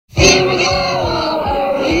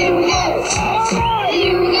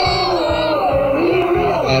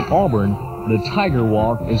At Auburn, the Tiger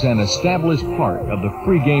Walk is an established part of the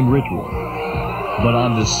pregame ritual. But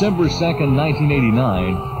on December 2nd,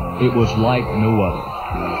 1989, it was like no other.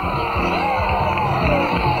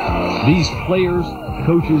 These players,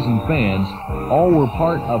 coaches, and fans all were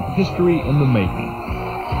part of history in the making.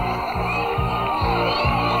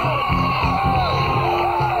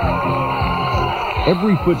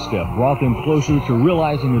 Every footstep brought them closer to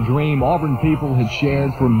realizing a dream Auburn people had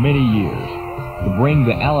shared for many years, to bring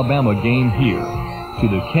the Alabama game here, to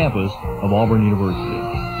the campus of Auburn University.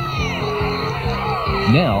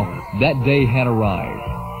 Now, that day had arrived,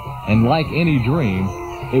 and like any dream,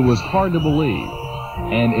 it was hard to believe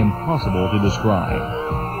and impossible to describe.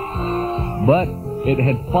 But it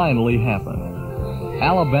had finally happened.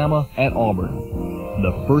 Alabama at Auburn,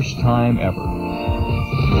 the first time ever.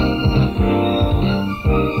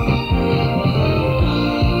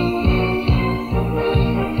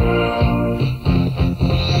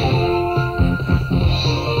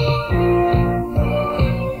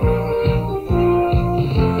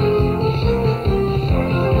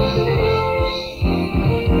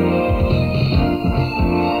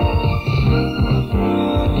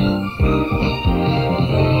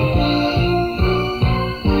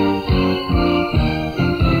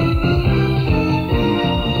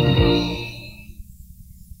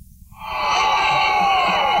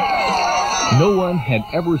 No one had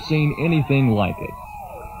ever seen anything like it.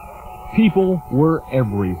 People were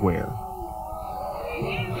everywhere.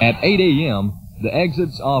 At 8 a.m., the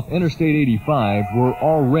exits off Interstate 85 were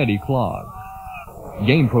already clogged.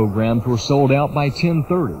 Game programs were sold out by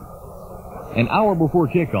 10:30. An hour before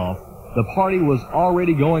kickoff, the party was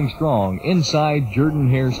already going strong inside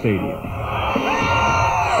Jordan-Hare Stadium.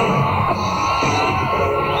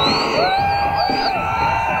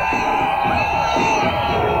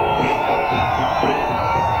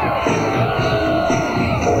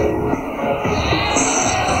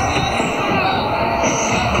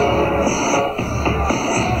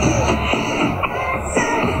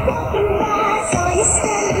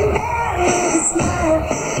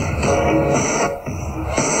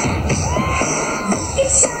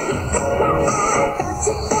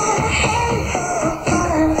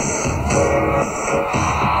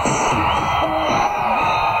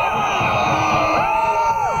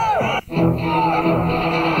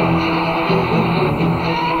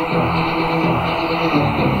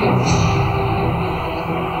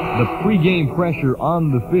 The pregame pressure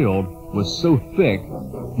on the field was so thick,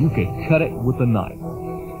 you could cut it with a knife.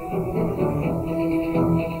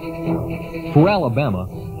 For Alabama,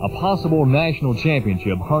 a possible national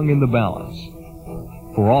championship hung in the balance.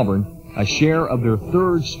 For Auburn, a share of their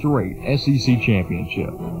third straight SEC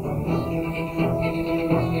championship.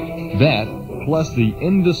 That, plus the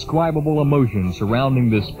indescribable emotion surrounding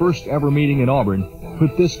this first ever meeting in Auburn,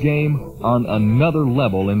 put this game on another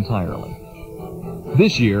level entirely.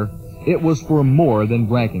 This year, it was for more than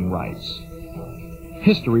bragging rights.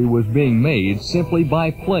 History was being made simply by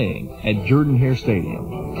playing at Jordan-Hare Stadium.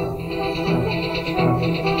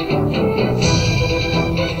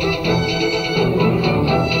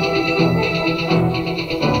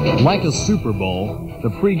 Like a Super Bowl, the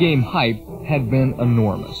pregame hype had been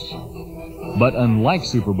enormous. But unlike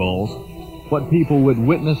Super Bowls, what people would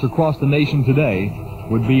witness across the nation today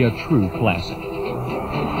would be a true classic.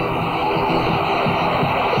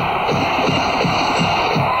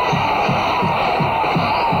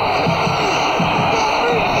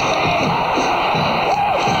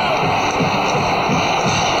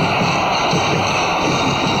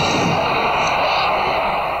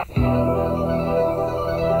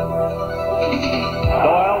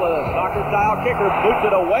 Boots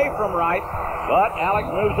it away from right, but Alex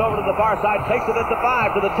moves over to the far side, takes it at the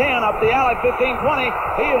 5, to the 10, up the alley, 15-20.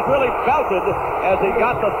 He is really belted as he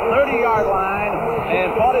got the 30-yard line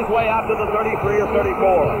and fought his way out to the 33 or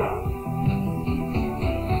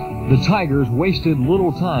 34. The Tigers wasted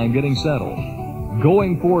little time getting settled,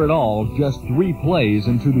 going for it all just 3 plays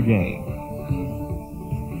into the game.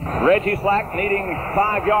 Reggie Slack needing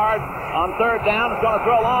 5 yards on third down. Is going to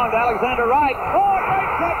throw long to Alexander Wright. Oh,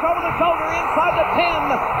 great catch over the shoulder inside the 10,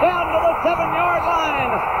 down to the 7-yard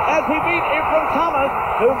line as he beat Ephraim Thomas,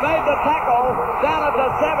 who made the tackle down at the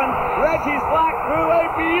 7. Reggie Slack threw a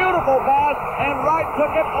beautiful pass, and Wright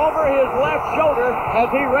took it over his left shoulder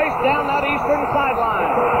as he raced down that eastern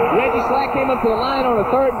sideline. Reggie Slack came up to the line on a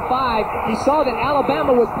 3rd and 5. He saw that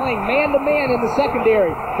Alabama was playing man-to-man in the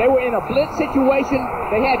secondary. They were in a blitz situation.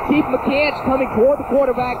 They had Keith McCants coming toward the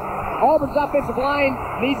quarterback. Auburn's offensive line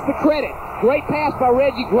needs the credit. Great pass by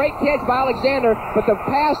Reggie, great catch by Alexander, but the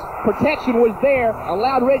pass protection was there,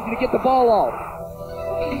 allowed Reggie to get the ball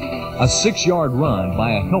off. A 6-yard run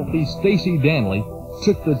by a healthy Stacy Danley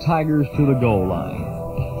took the Tigers to the goal line.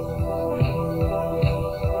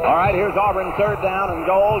 All right, here's Auburn, third down and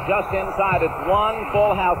goal just inside. It's one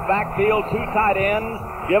full house backfield, 2 tight ends.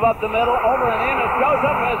 Give up the middle, over and in is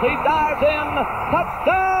Joseph as he dives in.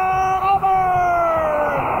 Touchdown,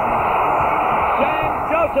 Auburn! James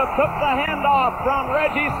Joseph took the handoff from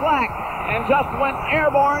Reggie Slack and just went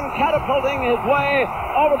airborne, catapulting his way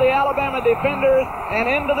over the Alabama defenders and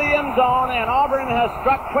into the end zone. And Auburn has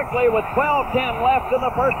struck quickly with 12:10 left in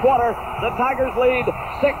the first quarter. The Tigers lead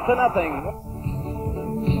 6-0.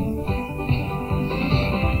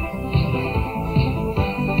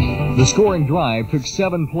 The scoring drive took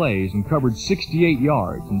 7 plays and covered 68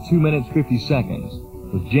 yards in 2 minutes 50 seconds,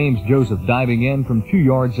 with James Joseph diving in from 2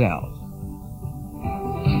 yards out.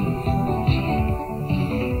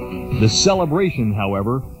 The celebration,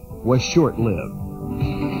 however, was short-lived.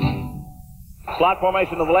 Slot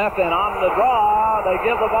formation to the left, and on the draw, they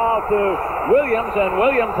give the ball to Williams, and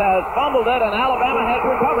Williams has fumbled it, and Alabama has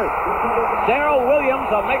recovered. Darrell Williams,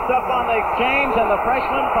 a mix-up on the exchange, and the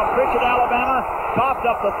freshman from Pritchett, Alabama, coughed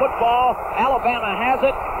up the football. Alabama has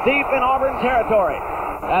it deep in Auburn territory.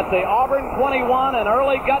 At the Auburn 21, an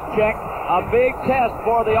early gut check, a big test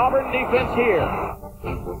for the Auburn defense here.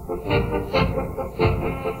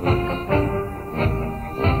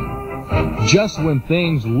 Just when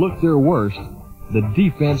things looked their worst, the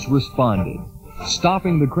defense responded,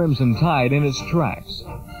 stopping the Crimson Tide in its tracks,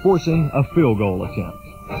 forcing a field goal attempt.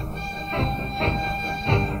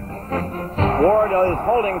 Ward is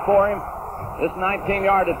holding for him. This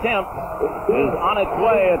 19-yard attempt is on its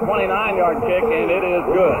way, a 29-yard kick, and it is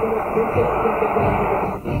good.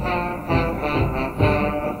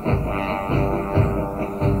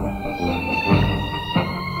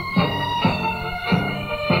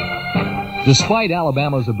 Despite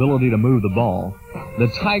Alabama's ability to move the ball, the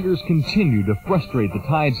Tigers continued to frustrate the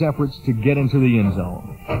Tide's efforts to get into the end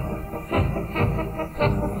zone.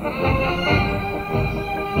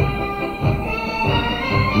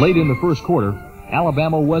 Late in the first quarter,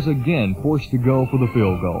 Alabama was again forced to go for the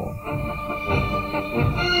field goal.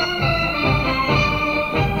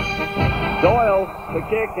 Doyle to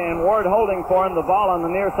kick, and Ward holding for him. The ball on the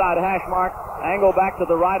near side hash mark. Angle back to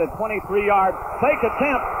the right, a 23-yard fake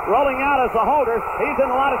attempt. Rolling out as the holder. He's in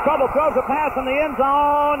a lot of trouble. Throws a pass in the end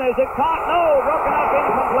zone. Is it caught? No. Broken up,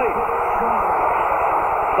 incomplete.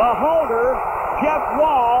 The holder, Jeff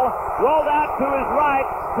Wall, rolled out to his right,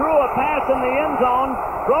 threw a pass in the end zone.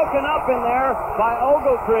 Broken up in there by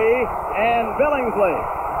Ogletree and Billingsley.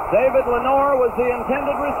 David Lenore was the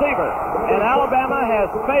intended receiver, and Alabama has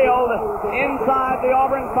failed inside the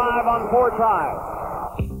Auburn 5 on 4 tries.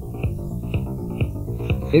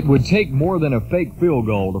 It would take more than a fake field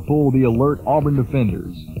goal to fool the alert Auburn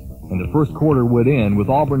defenders, and the first quarter would end with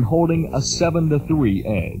Auburn holding a 7-3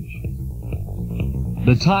 edge.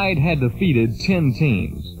 The Tide had defeated 10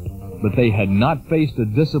 teams, but they had not faced a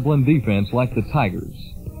disciplined defense like the Tigers.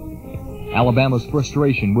 Alabama's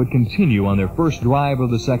frustration would continue on their first drive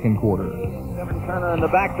of the second quarter. Kevin Turner in the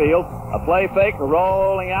backfield, a play fake,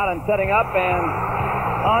 rolling out and setting up, and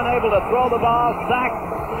unable to throw the ball. Sacked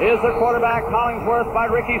is the quarterback, Hollingsworth, by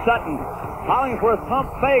Ricky Sutton. Hollingsworth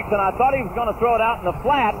pump fakes, and I thought he was going to throw it out in the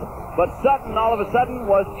flat, but Sutton all of a sudden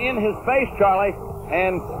was in his face, Charlie,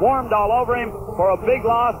 and swarmed all over him for a big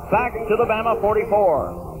loss back to the Bama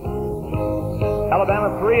 44.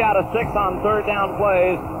 Alabama 3 out of 6 on third down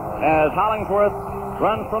plays as Hollingsworth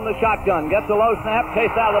runs from the shotgun, gets a low snap,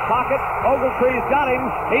 chased out of the pocket. Ogletree's got him.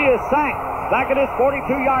 He is sacked back at his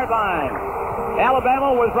 42-yard line.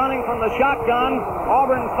 Alabama was running from the shotgun.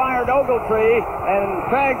 Auburn fired Ogletree, and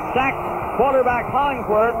Craig sacked quarterback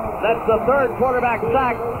Hollingsworth. That's the third quarterback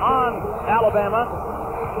sack on Alabama.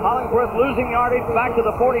 Hollingsworth losing yardage back to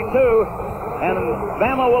the 42, and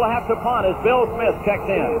Bama will have to punt as Bill Smith checks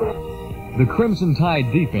in. The Crimson Tide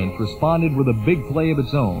defense responded with a big play of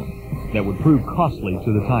its own that would prove costly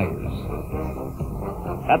to the Tigers.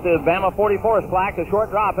 At the Bama 44, Slack, a short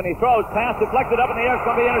drop, and he throws. Pass deflected up in the air. It's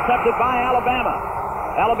going to be intercepted by Alabama.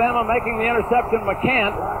 Alabama making the interception,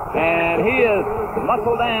 McCant, and he is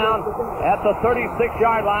muscled down at the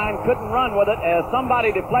 36-yard line. Couldn't run with it as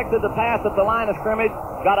somebody deflected the pass at the line of scrimmage,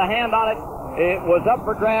 got a hand on it. It was up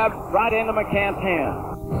for grabs right into McCant's hand.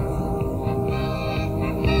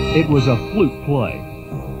 It was a fluke play,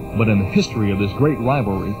 but in the history of this great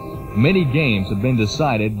rivalry, many games have been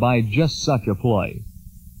decided by just such a play.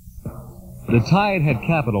 The Tide had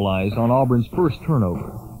capitalized on Auburn's first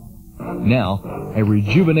turnover. Now, a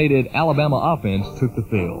rejuvenated Alabama offense took the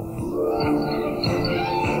field.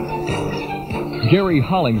 Gary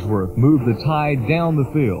Hollingsworth moved the Tide down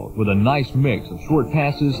the field with a nice mix of short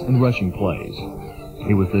passes and rushing plays.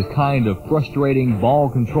 It was the kind of frustrating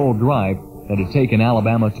ball-control drive that had taken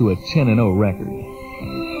Alabama to a 10-0 record.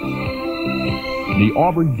 The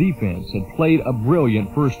Auburn defense had played a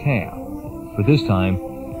brilliant first half, but this time,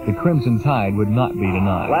 the Crimson Tide would not be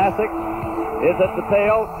denied. Classic is at the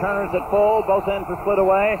tail. Turner's at full. Both ends are split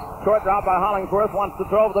away. Short drop by Hollingsworth. Wants to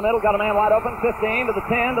throw over the middle. Got a man wide open. 15 to the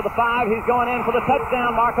 10 to the 5. He's going in for the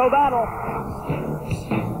touchdown. Marco Battle.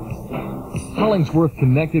 Hollingsworth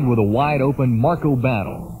connected with a wide open Marco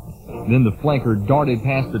Battle. Then the flanker darted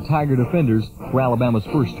past the Tiger defenders for Alabama's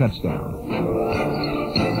first touchdown.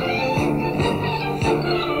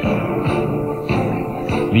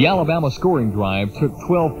 The Alabama scoring drive took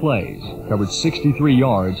 12 plays, covered 63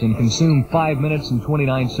 yards, and consumed 5 minutes and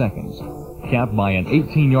 29 seconds, capped by an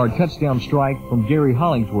 18-yard touchdown strike from Gary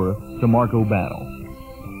Hollingsworth to Marco Battle.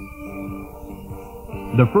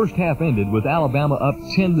 The first half ended with Alabama up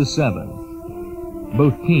 10-7.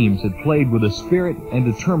 Both teams had played with a spirit and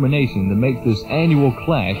determination that makes this annual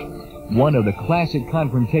clash one of the classic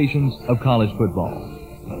confrontations of college football.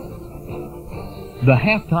 The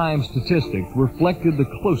halftime statistics reflected the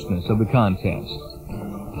closeness of the contest.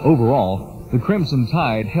 Overall, the Crimson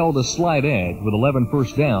Tide held a slight edge with 11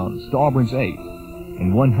 first downs to Auburn's 8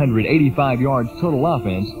 and 185 yards total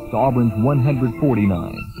offense to Auburn's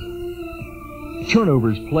 149.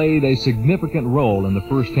 Turnovers played a significant role in the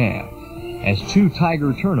first half, as 2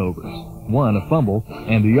 Tiger turnovers, one a fumble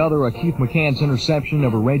and the other a Keith McCann's interception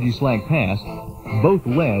of a Reggie Slack pass, both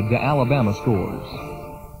led to Alabama scores.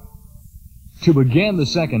 To begin the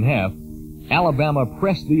second half, Alabama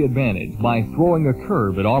pressed the advantage by throwing a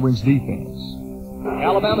curve at Auburn's defense.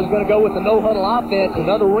 Alabama's going to go with the no-huddle offense,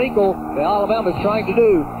 another wrinkle that Alabama's trying to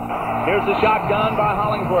do. Here's the shotgun by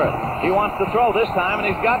Hollingsworth. He wants to throw this time,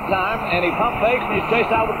 and he's got time, and he pump fakes, and he's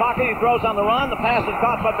chased out of the pocket. He throws on the run. The pass is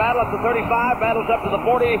caught by Battle at the 35. Battle's up to the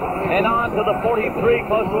 40, and on to the 43,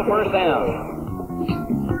 close to a first down.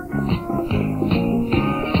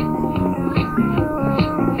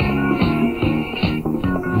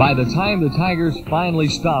 By the time the Tigers finally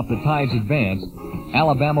stopped the Tide's advance,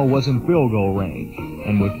 Alabama was in field goal range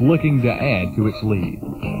and was looking to add to its lead.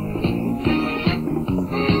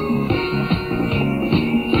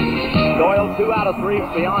 Doyle 2 out of 3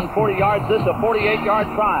 beyond 40 yards. This is a 48-yard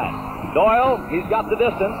try. Doyle, he's got the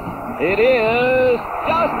distance. It is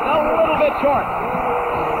just a little bit short.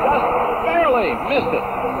 Just barely missed it.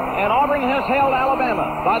 And Auburn has held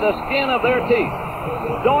Alabama by the skin of their teeth.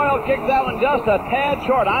 Doyle kicked that one just a tad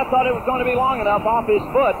short. I thought it was going to be long enough off his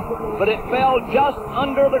foot, but it fell just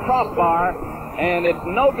under the crossbar, and it's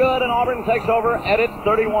no good, and Auburn takes over at its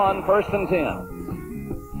 31, 1st and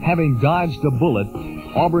 10. Having dodged a bullet,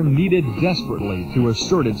 Auburn needed desperately to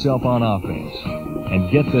assert itself on offense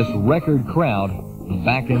and get this record crowd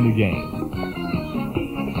back in the game.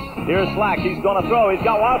 Here's Slack. He's going to throw. He's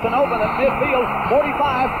got Watson open at midfield.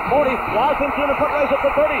 45, 40. Watson's in the foot race at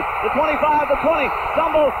the 30, the 25, the 20.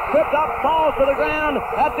 Stumbles, tripped up, falls to the ground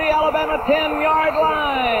at the Alabama 10-yard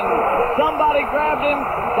line. Somebody grabbed him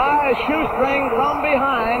by a shoestring from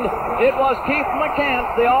behind. It was Keith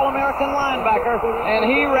McCants, the All-American linebacker, and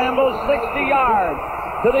he rambles 60 yards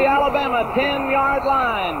to the Alabama 10-yard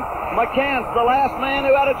line. McCants, the last man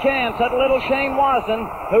who had a chance at little Shane Wasson,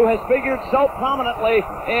 who has figured so prominently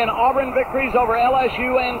in Auburn victories over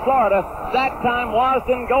LSU and Florida. That time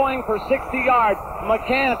Wasson going for 60 yards.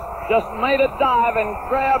 McCants just made a dive and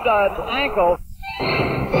grabbed an ankle.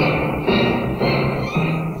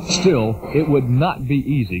 Still, it would not be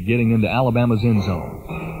easy getting into Alabama's end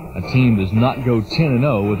zone. A team does not go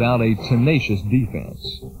 10-0 without a tenacious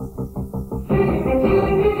defense.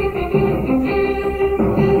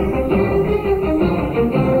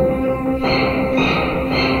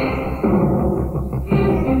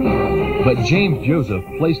 But James Joseph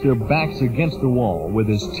placed their backs against the wall with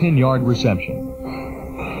his 10-yard reception.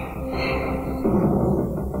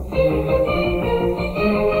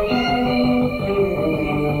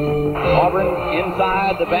 Auburn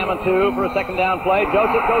inside the Bama 2 for a second down play.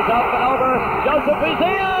 Joseph goes up and over. Joseph is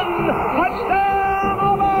in! Touchdown,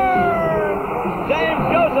 Auburn! James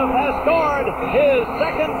Joseph has scored his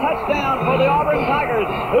second touchdown for the Auburn Tigers,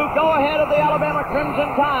 who go ahead of the Alabama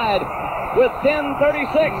Crimson Tide with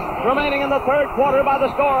 10:36 remaining in the third quarter by the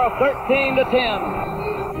score of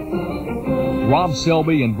 13-10. Rob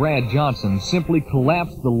Selby and Brad Johnson simply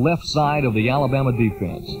collapsed the left side of the Alabama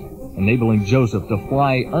defense, enabling Joseph to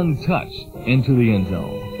fly untouched into the end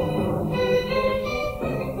zone.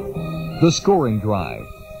 The scoring drive,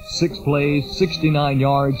 6 plays, 69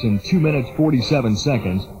 yards, and 2 minutes 47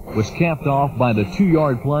 seconds, was capped off by the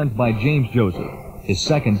 2-yard plunge by James Joseph. his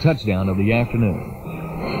second touchdown of the afternoon.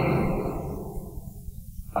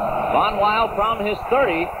 Von Wild from his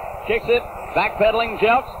 30 kicks it, backpedaling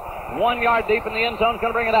Jelks. 1 yard deep in the end zone, is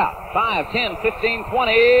going to bring it out. 5, 10, 15, 20,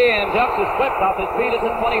 and Jelks is whipped off his feet at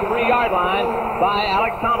the 23-yard line by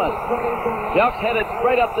Alex Thomas. Jelks headed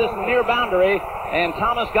straight up this near boundary, and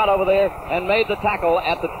Thomas got over there and made the tackle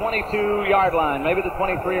at the 22-yard line, maybe the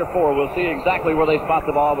 23 or 4. We'll see exactly where they spot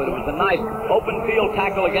the ball, but it was a nice open field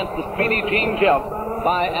tackle against the speedy Gene Jelks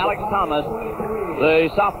by Alex Thomas, the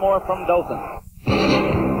sophomore from Dothan.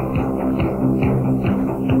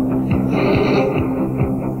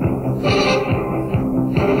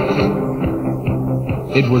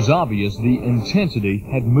 It was obvious the intensity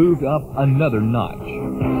had moved up another notch.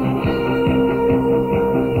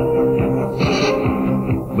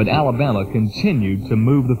 But Alabama continued to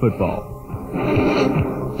move the football.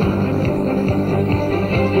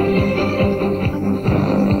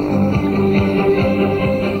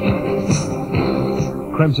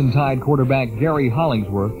 Crimson Tide quarterback Gary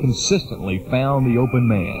Hollingsworth consistently found the open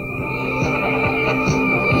man.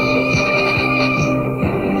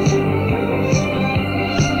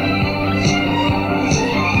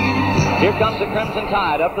 Here comes the Crimson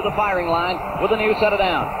Tide up to the firing line with a new set of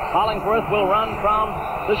downs. Hollingsworth will run from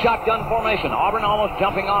the shotgun formation. Auburn almost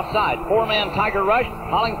jumping offside. 4-man Tiger rush.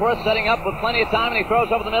 Hollingsworth setting up with plenty of time, and he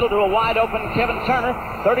throws over the middle to a wide open Kevin Turner.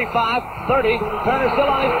 35, 30. Turner still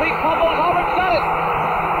on his feet. Fumbles. Auburn's got it.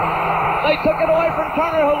 They took it away from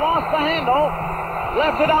Turner, who lost the handle.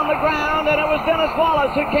 Left it on the ground, and it was Dennis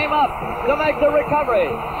Wallace who came up to make the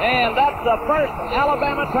recovery. And that's the first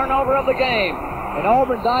Alabama turnover of the game. And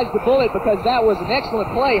Auburn dodged the bullet because that was an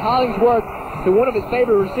excellent play. Hollingsworth to one of his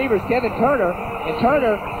favorite receivers, Kevin Turner. And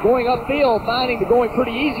Turner going upfield, finding it going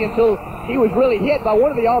pretty easy until he was really hit by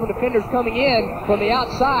one of the Auburn defenders coming in from the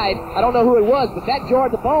outside. I don't know who it was, but that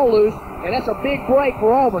jarred the ball loose, and that's a big break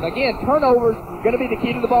for Auburn. Again, turnovers going to be the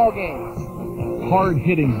key to the ball game.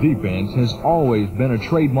 Hard-hitting defense has always been a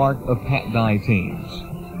trademark of Pat Dye teams.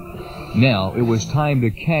 Now it was time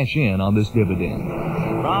to cash in on this dividend.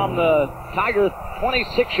 From the Tiger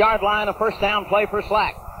 26-yard line, a first down play for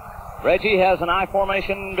Slack. Reggie has an I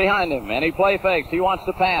formation behind him, and he play fakes. He wants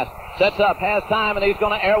to pass. Sets up, has time, and he's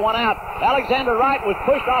going to air one out. Alexander Wright was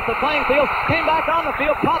pushed off the playing field, came back on the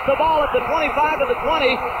field, caught the ball at the 25 to the 20,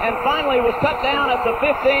 and finally was cut down at the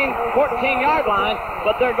 15, 14-yard line.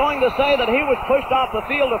 But they're going to say that he was pushed off the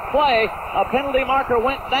field of play. A penalty marker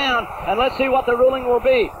went down, and let's see what the ruling will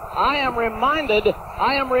be. I am reminded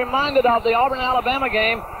of the Auburn-Alabama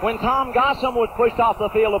game when Tom Gossam was pushed off the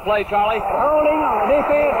field of play, Charlie. Holding on the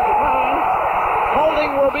defense line.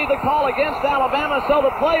 Holding will be the call against Alabama, so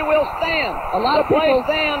the play will stand. The play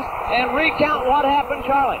stands, and recount what happened,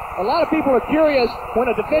 Charlie. A lot of people are curious when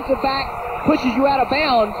a defensive back pushes you out of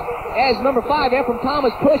bounds, as number 5, Ephraim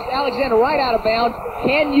Thomas, pushed Alexander Wright out of bounds.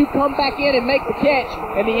 Can you come back in and make the catch?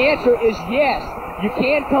 And the answer is yes. You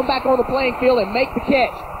can come back on the playing field and make the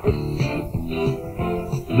catch.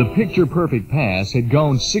 The picture-perfect pass had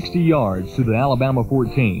gone 60 yards to the Alabama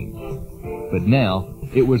 14. But now,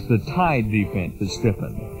 it was the Tide defense that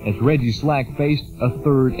stiffened as Reggie Slack faced a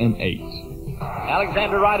 3rd and 8.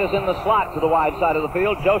 Alexander Wright is in the slot to the wide side of the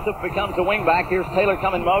field. Joseph becomes a wingback. Here's Taylor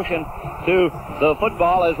coming motion to the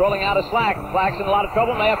football as rolling out of Slack. Slack's in a lot of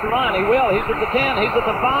trouble, may have to run. He will. He's at the 10. He's at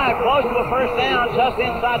the 5. Close to a first down, just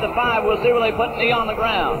inside the 5. We'll see where they put knee on the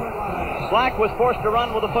ground. Slack was forced to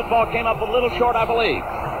run with the football. Came up a little short, I believe.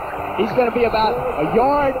 He's going to be about a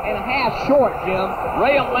yard and a half short, Jim.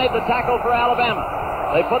 Graham made the tackle for Alabama.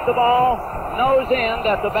 They put the ball nose end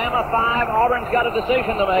at the Bama 5. Auburn's got a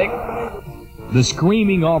decision to make. The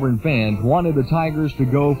screaming Auburn fans wanted the Tigers to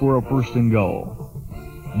go for a 1st and goal.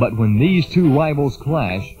 But when these two rivals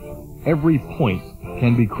clash, every point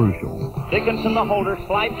can be crucial. Dickinson, the holder,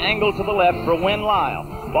 slight angle to the left for Win Lyle.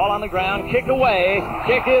 Ball on the ground, kick away.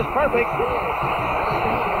 Kick is perfect.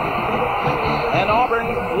 And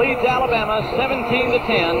Auburn leads Alabama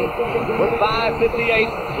 17-10 with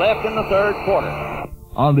 5:58 left in the 3rd quarter.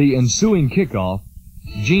 On the ensuing kickoff,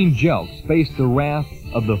 Gene Jelks faced the wrath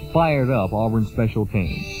of the fired-up Auburn special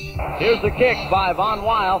teams. Here's the kick by Von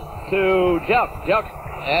Weil to Jelks. Jelks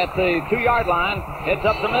at the 2-yard line, hits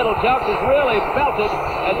up the middle. Jelks is really belted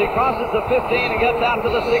as he crosses the 15 and gets out to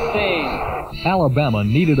the 16. Alabama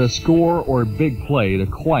needed a score or big play to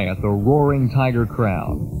quiet the roaring Tiger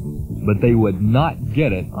crowd, but they would not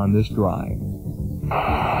get it on this drive.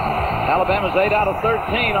 Alabama's 8 out of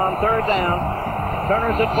 13 on 3rd down.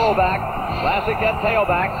 Turner's at fullback. Classic at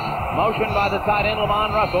tailback. Motion by the tight end,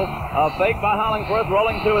 Lamont Russell. A fake by Hollingsworth,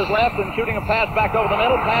 rolling to his left and shooting a pass back over the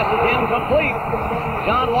middle. Pass is incomplete.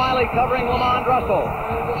 John Wiley covering Lamont Russell.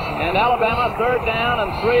 And Alabama 3rd down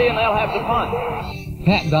and 3, and they'll have to punt.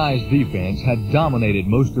 Pat Dye's defense had dominated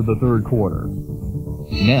most of the third quarter.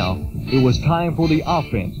 Now, it was time for the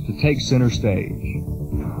offense to take center stage.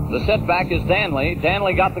 The setback is Danley.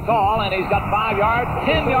 Danley got the call, and he's got 5 yards,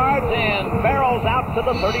 10 yards, and barrels out to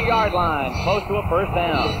the 30-yard line, close to a first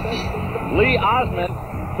down. Lee Osmond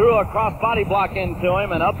threw a cross-body block into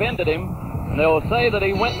him and upended him. And they'll say that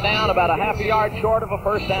he went down about a half a yard short of a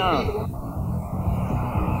first down.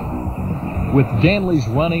 With Danley's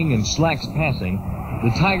running and Slack's passing, the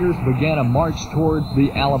Tigers began a march towards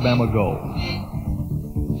the Alabama goal.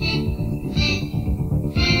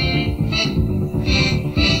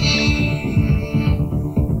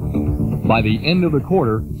 By the end of the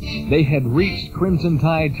quarter, they had reached Crimson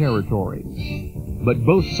Tide territory. But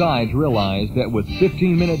both sides realized that with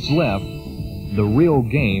 15 minutes left, the real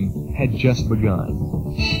game had just begun.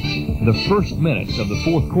 The first minutes of the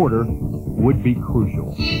fourth quarter would be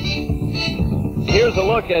crucial. Here's a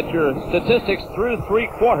look at your statistics through 3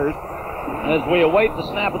 quarters as we await the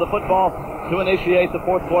snap of the football to initiate the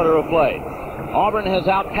fourth quarter of play. Auburn has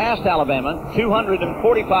outpassed Alabama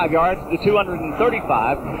 245 yards to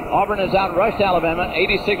 235. Auburn has outrushed Alabama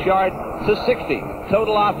 86 yards to 60.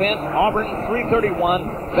 Total offense, Auburn 331,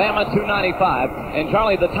 Bama 295. And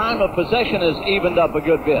Charlie, the time of possession has evened up a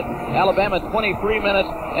good bit. Alabama 23 minutes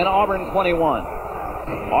and Auburn 21.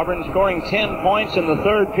 Auburn scoring 10 points in the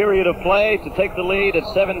third period of play to take the lead at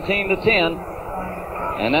 17-10.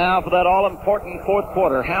 And now for that all-important fourth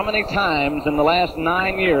quarter. How many times in the last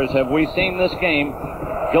 9 years have we seen this game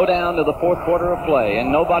go down to the fourth quarter of play?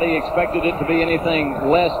 And nobody expected it to be anything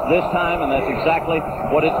less this time, and that's exactly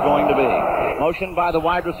what it's going to be. Motion by the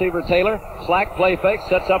wide receiver Taylor. Slack play fake,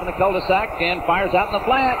 sets up in the cul-de-sac, and fires out in the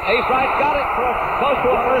flat. Ace Wright got it for close to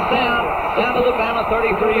a first down to the Bama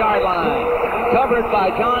 33-yard line. Covered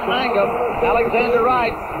by John Mangum. Alexander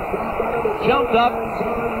Wright jumped up,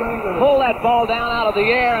 pulled that ball down out of the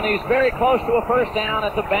air, and he's very close to a first down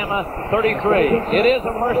at the Bama 33. It is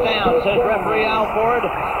a first down, says referee Al Ford.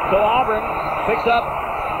 So Auburn picks up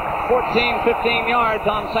 14, 15 yards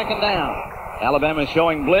on second down. Alabama is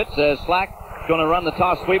showing blitz as Slack is going to run the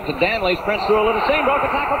toss sweep to Danley. Sprints through a little seam, broke a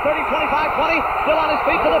tackle, 30, 25, 20, still on his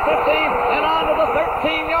feet to the 15, and on to the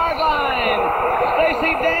 13-yard line.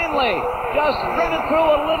 Stacy Danley just sprinted through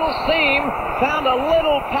a little seam, found a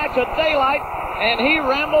little patch of daylight, and he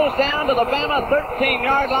rambles down to the Bama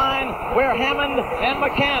 13-yard line where Hammond and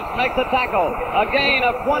McCants make the tackle. A gain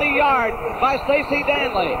of 20 yards by Stacy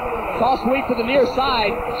Danley. Toss sweep to the near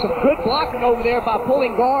side. Some good blocking over there by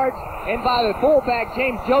pulling guards and by the fullback,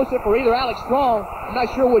 James Joseph, or either Alex Strong. I'm not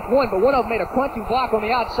sure which one, but one of them made a crunching block on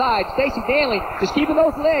the outside. Stacy Danley just keeping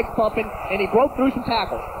those legs pumping, and he broke through some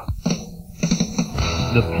tackles.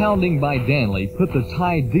 The pounding by Danley put the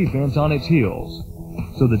Tide defense on its heels,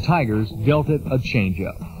 so the Tigers dealt it a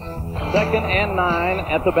changeup. 2nd and 9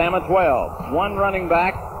 at the Bama 12. One running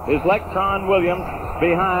back is Lectron Williams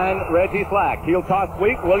behind Reggie Slack. He'll toss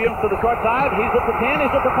sweep. Williams to the short side. He's at the 10.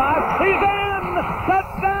 He's at the 5. He's in!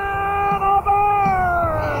 Touchdown,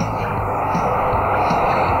 Auburn!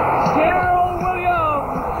 Gerald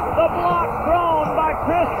Williams. The block thrown by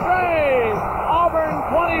Chris Gray. Auburn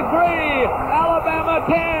 23, Alabama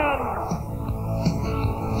 10.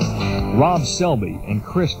 Rob Selby and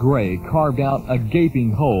Chris Gray carved out a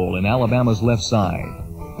gaping hole in Alabama's left side.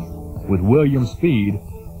 With Williams' speed,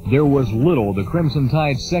 there was little the Crimson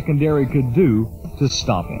Tide secondary could do to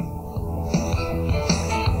stop him.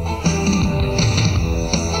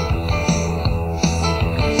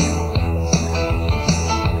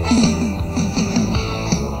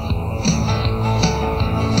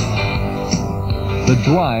 The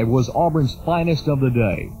drive was Auburn's finest of the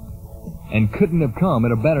day, and couldn't have come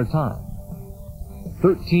at a better time.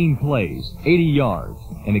 13 plays, 80 yards,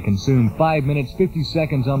 and it consumed 5 minutes, 50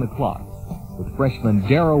 seconds on the clock, with freshman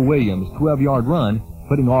Darrell Williams' 12-yard run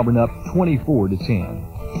putting Auburn up 24-10.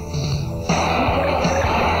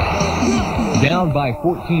 Down by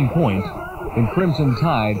 14 points, then Crimson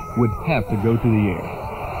Tide would have to go to the air.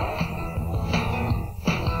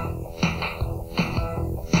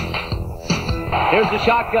 Here's the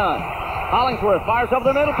shotgun. Hollingsworth fires over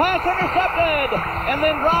the middle, pass intercepted, and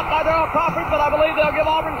then dropped by Darrell Crawford, but I believe they'll give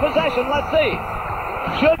Auburn possession. Let's see.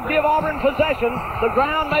 Should give Auburn possession. The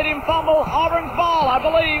ground made him fumble. Auburn's ball, I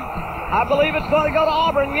believe. I believe it's going to go to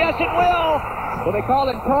Auburn. Yes, it will. Well, they call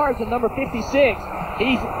him Tarzan, number 56.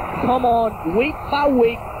 He's come on week by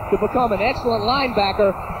week to become an excellent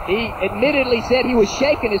linebacker. He admittedly said he was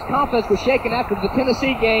shaken. His confidence was shaken after the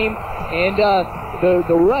Tennessee game and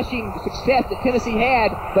the rushing success that Tennessee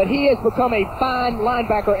had, but he has become a fine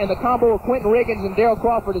linebacker, and the combo of Quentin Riggins and Darrell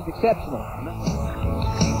Crawford is exceptional.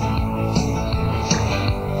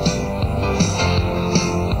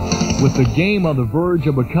 With the game on the verge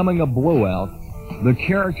of becoming a blowout, the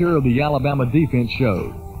character of the Alabama defense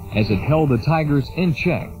showed as it held the Tigers in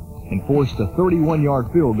check and forced a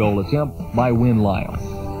 31-yard field goal attempt by Win Lyle.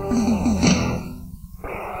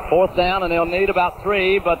 4th down, and they'll need about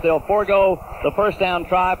 3, but they'll forego the first down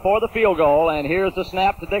try for the field goal. And here's the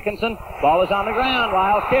snap to Dickinson. Ball is on the ground.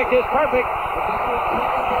 Lyle's kick is perfect.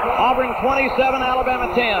 Auburn 27,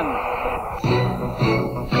 Alabama 10.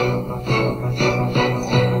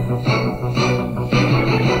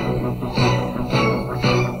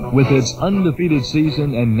 With its undefeated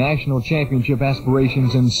season and national championship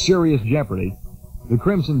aspirations in serious jeopardy, the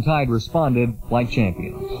Crimson Tide responded like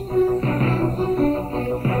champions.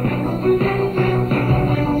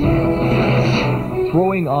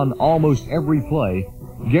 Throwing on almost every play,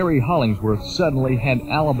 Gary Hollingsworth suddenly had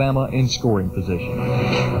Alabama in scoring position.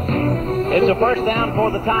 It's a first down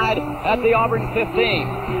for the Tide at the Auburn 15.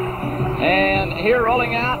 And here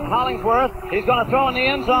rolling out, Hollingsworth. He's going to throw in the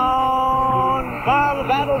end zone. Carl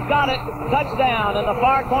Battle's got it. Touchdown in the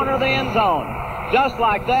far corner of the end zone. Just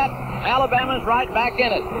like that, Alabama's right back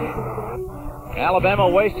in it. Alabama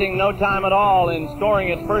wasting no time at all in scoring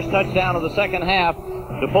its first touchdown of the second half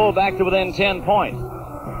to pull back to within 10 points.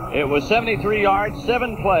 It was 73 yards,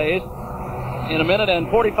 7 plays in a minute and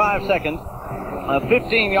 45 seconds. A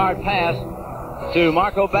 15-yard pass to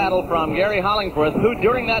Marco Battle from Gary Hollingsworth, who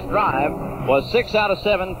during that drive was 6 out of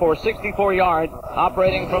 7 for 64 yards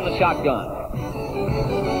operating from the shotgun.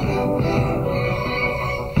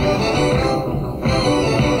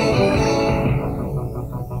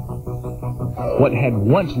 What had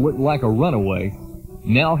once looked like a runaway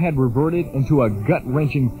now had reverted into a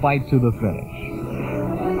gut-wrenching fight to the finish.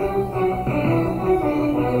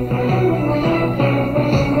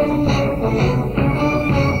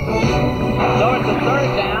 So it's a third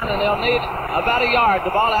down, and they'll need about a yard. The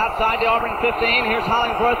ball outside the Auburn 15. Here's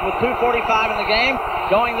Hollingsworth with 2:45 in the game.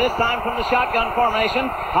 Going this time from the shotgun formation.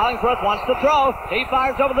 Hollingsworth wants to throw. He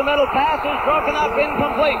fires over the middle. Pass is broken up,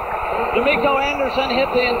 incomplete. D'Amico Anderson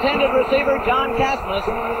hit the intended receiver, John Casmus.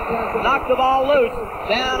 Knocked the ball loose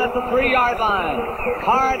down at the 3-yard line.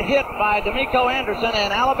 Hard hit by D'Amico Anderson,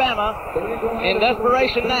 and Alabama in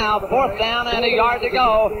desperation now. 4th down and a yard to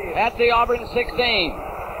go at the Auburn 16.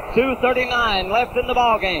 2:39 left in the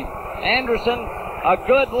ball game. Anderson, a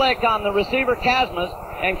good lick on the receiver Casmus,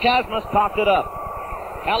 and Casmus coughed it up.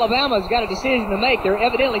 Alabama's got a decision to make. They're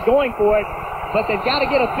evidently going for it, but they've got to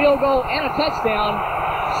get a field goal and a touchdown,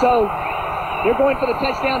 so they're going for the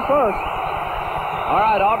touchdown first. All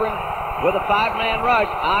right, Auburn with a 5-man rush.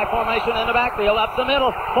 I formation in the backfield, up the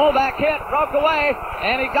middle. Fullback hit, broke away,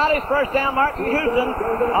 and he got his first down. Martin Houston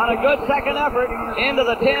on a good second effort into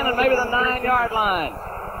the 10 and maybe the 9-yard line.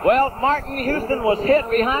 Well, Martin Houston was hit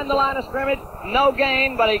behind the line of scrimmage. No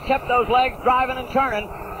gain, but he kept those legs driving and turning,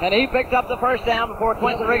 and he picked up the first down before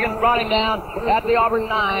Quentin Riggins brought him down at the Auburn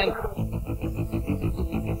 9.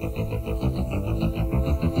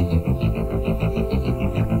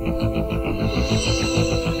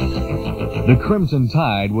 The Crimson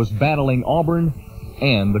Tide was battling Auburn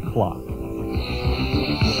and the clock.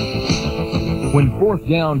 When 4th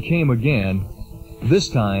down came again, this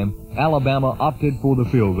time Alabama opted for the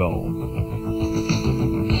field goal.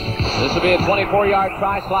 This will be a 24-yard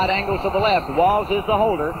try, slide angle to the left. Walls is the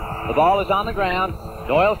holder. The ball is on the ground.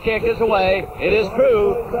 Doyle's kick is away. It is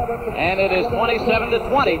true, and it is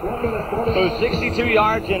 27-20. Through 62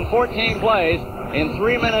 yards in 14 plays in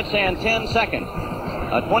 3 minutes and 10 seconds.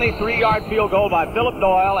 A 23-yard field goal by Philip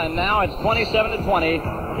Doyle, and now it's 27-20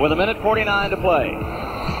 with 1:49 to play.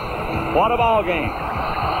 What a ball game.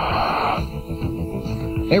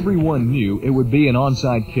 Everyone knew it would be an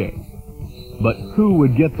onside kick, but who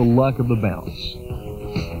would get the luck of the bounce?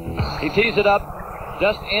 He tees it up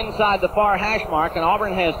just inside the far hash mark, and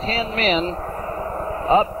Auburn has 10 men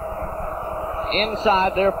up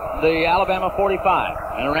inside the Alabama 45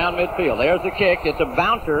 and around midfield. There's the kick. It's a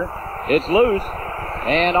bouncer. It's loose,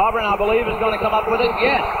 and Auburn, I believe, is going to come up with it.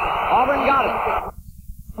 Yes, Auburn got it.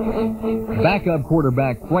 Backup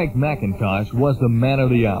quarterback Frank McIntosh was the man of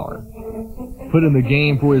the hour. Put in the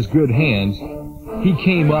game for his good hands, he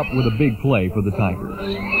came up with a big play for the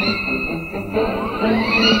Tigers.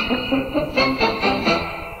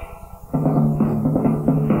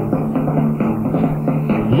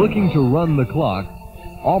 Looking to run the clock,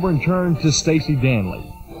 Auburn turned to Stacy Danley,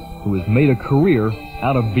 who has made a career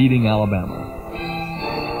out of beating Alabama.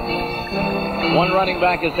 One running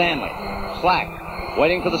back is Danley. Slack,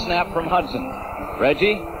 waiting for the snap from Hudson.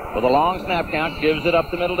 Reggie, with a long snap count, gives it up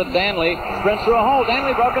the middle to Danley. Sprints through a hole.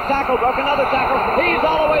 Danley broke a tackle, broke another tackle. He's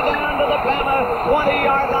all the way down to the Bama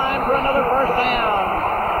 20-yard line for another first down.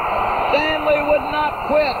 Danley would not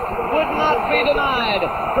quit, would not be denied.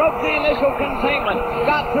 Broke the initial containment,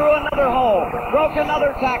 got through another hole, broke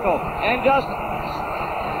another tackle, and just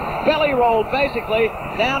belly rolled basically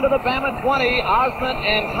down to the Bama 20. Osmond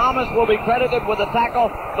and Thomas will be credited with the tackle,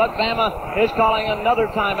 but Bama is calling another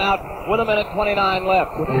timeout with 1:29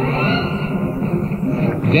 left.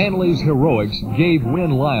 Danley's heroics gave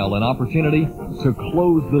Win Lyle an opportunity to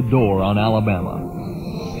close the door on Alabama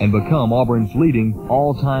and become Auburn's leading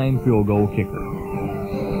all-time field goal kicker.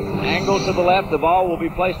 Angle to the left. The ball will be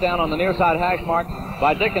placed down on the near side hash mark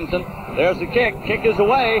by Dickinson. There's the kick. Kick is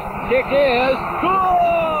away. Kick is good!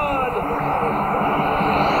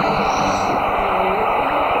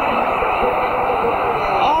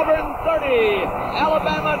 Auburn 30,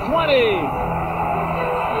 Alabama 20.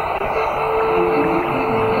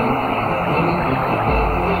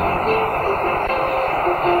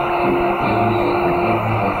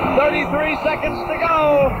 33 seconds to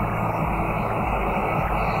go.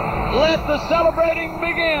 Let the celebrating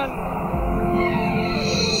begin.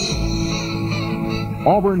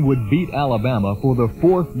 Auburn would beat Alabama for the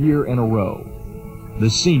 4th year in a row. The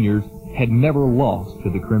seniors had never lost to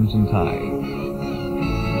the Crimson Tide.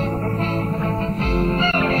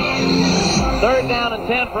 3rd down and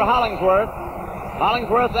 10 for Hollingsworth.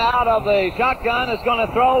 Hollingsworth out of the shotgun is going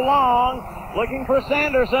to throw long. Looking for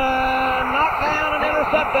Sanderson. Knocked down and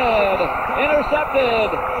intercepted.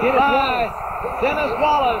 Intercepted by Dennis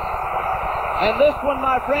Wallace. And this one,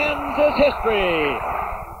 my friends, is history.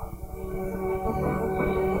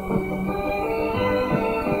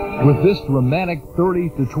 With this dramatic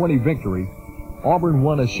 30-20 victory, Auburn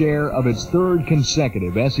won a share of its 3rd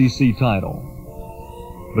consecutive SEC title.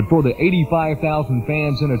 But for the 85,000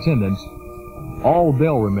 fans in attendance, all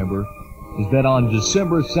they'll remember is that on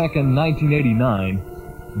December 2nd, 1989,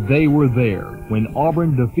 they were there when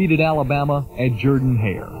Auburn defeated Alabama at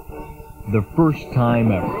Jordan-Hare. The first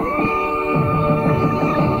time ever.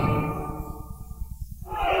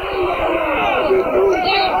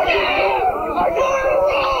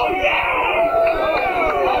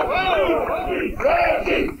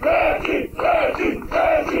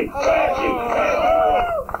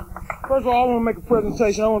 First of all, I want to make a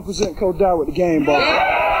presentation. I want to present Coach Dyer with the game ball.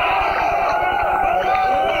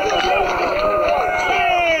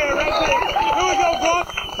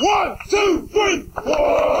 One, two, three,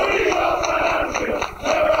 four. Eagles and two.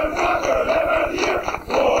 Never conquer, never year.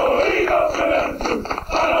 Four Eagles and two.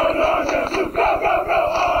 I don't know just to go, go, go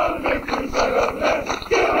on. Victory, second man.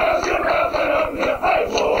 Give us, and up here. Hey,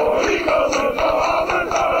 four Eagles and go on and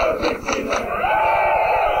go victory.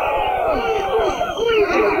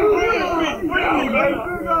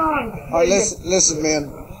 All right, listen, man.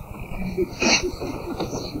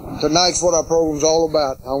 Tonight's what our program's all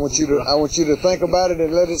about. I want you to think about it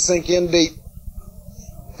and let it sink in deep.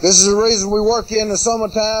 This is the reason we work here in the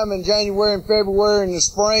summertime, in January and February, in the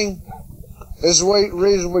spring. This is the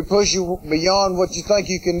reason we push you beyond what you think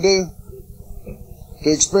you can do to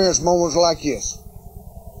experience moments like this.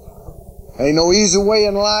 Ain't no easy way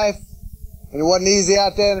in life, and it wasn't easy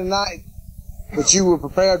out there tonight, but you were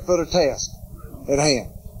prepared for the task at hand.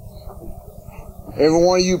 Every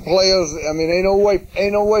one of you players, I mean, ain't no way,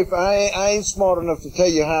 I ain't smart enough to tell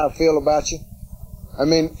you how I feel about you. I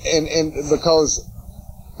mean, and because,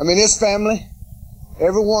 I mean, it's family.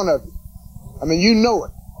 Every one of you. I mean, you know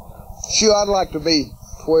it. Sure, I'd like to be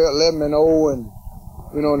 12, 11 and 0 and,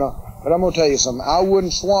 you know, no. But I'm going to tell you something. I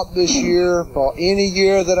wouldn't swap this year for any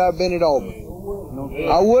year that I've been at Auburn.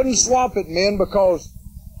 I wouldn't swap it, man, because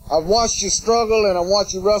I've watched you struggle and I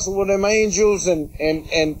watched you wrestle with them angels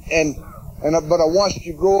but I watched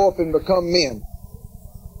you grow up and become men.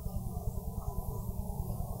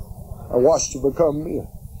 I watched you become men.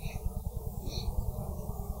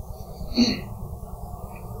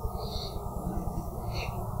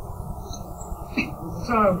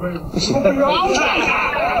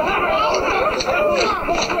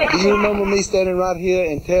 Do you remember me standing right here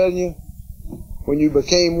and telling you when you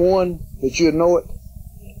became one that you'd know it?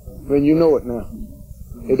 When you know it now.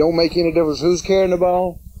 It don't make any difference who's carrying the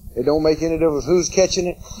ball. It don't make any difference who's catching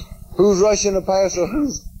it, who's rushing the pass, or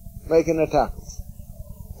who's making the tackles.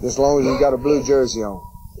 As long as you got a blue jersey on.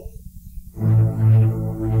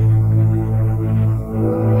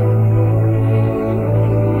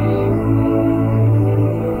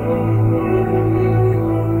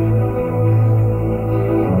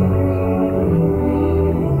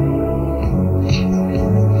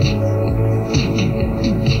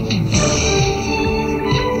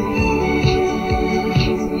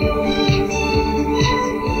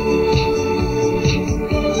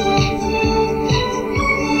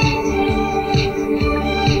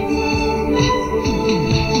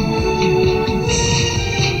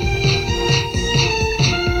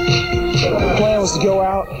 was to go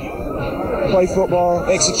out, play football,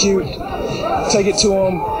 execute, take it to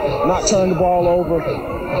them, not turn the ball over.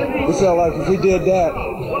 We felt like if we did that,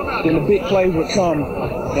 then the big play would come.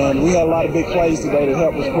 And we had a lot of big plays today that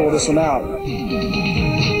helped us pull this one out.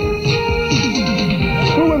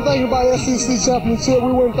 We weren't thinking about SEC championship.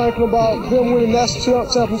 We weren't thinking about them winning national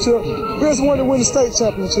championship. We just wanted to win the state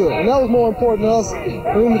championship. And that was more important to us than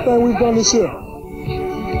anything we've done this year.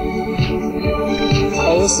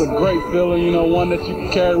 Oh, it's a great feeling, you know, one that you can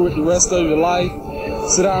carry with the rest of your life.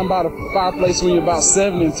 Sit down by the fireplace when you're about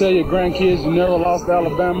 7 and tell your grandkids you never lost to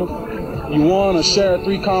Alabama. You won or shared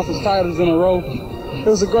 3 conference titles in a row. It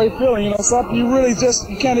was a great feeling, you know, something you really just,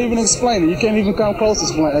 you can't even explain it. You can't even come close to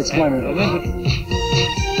explaining it.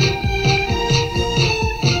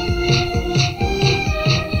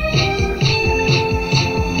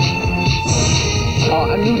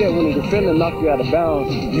 I knew that when the defender knocked you out of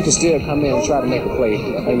bounds, you can still come in and try to make a play.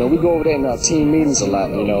 You know, we go over there in our team meetings a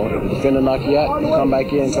lot, you know. If the defender knock you out, you come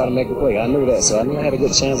back in and try to make a play. I knew that, so I knew I had a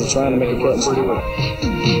good chance of trying to make a catch.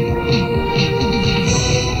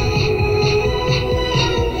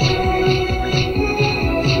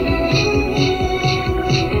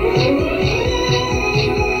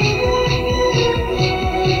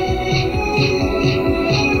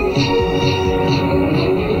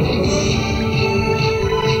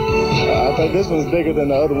 This one's bigger than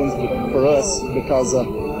the other ones for us because, you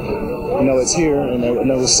know, it's here and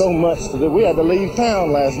there was so much to do. We had to leave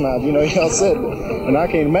town last night, you know, y'all said, and I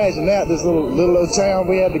can't imagine that, this little old town,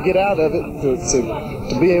 we had to get out of it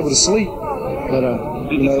to be able to sleep. But,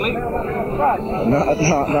 you know,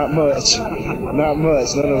 not much. Not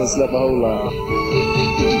much. None of us slept a whole lot.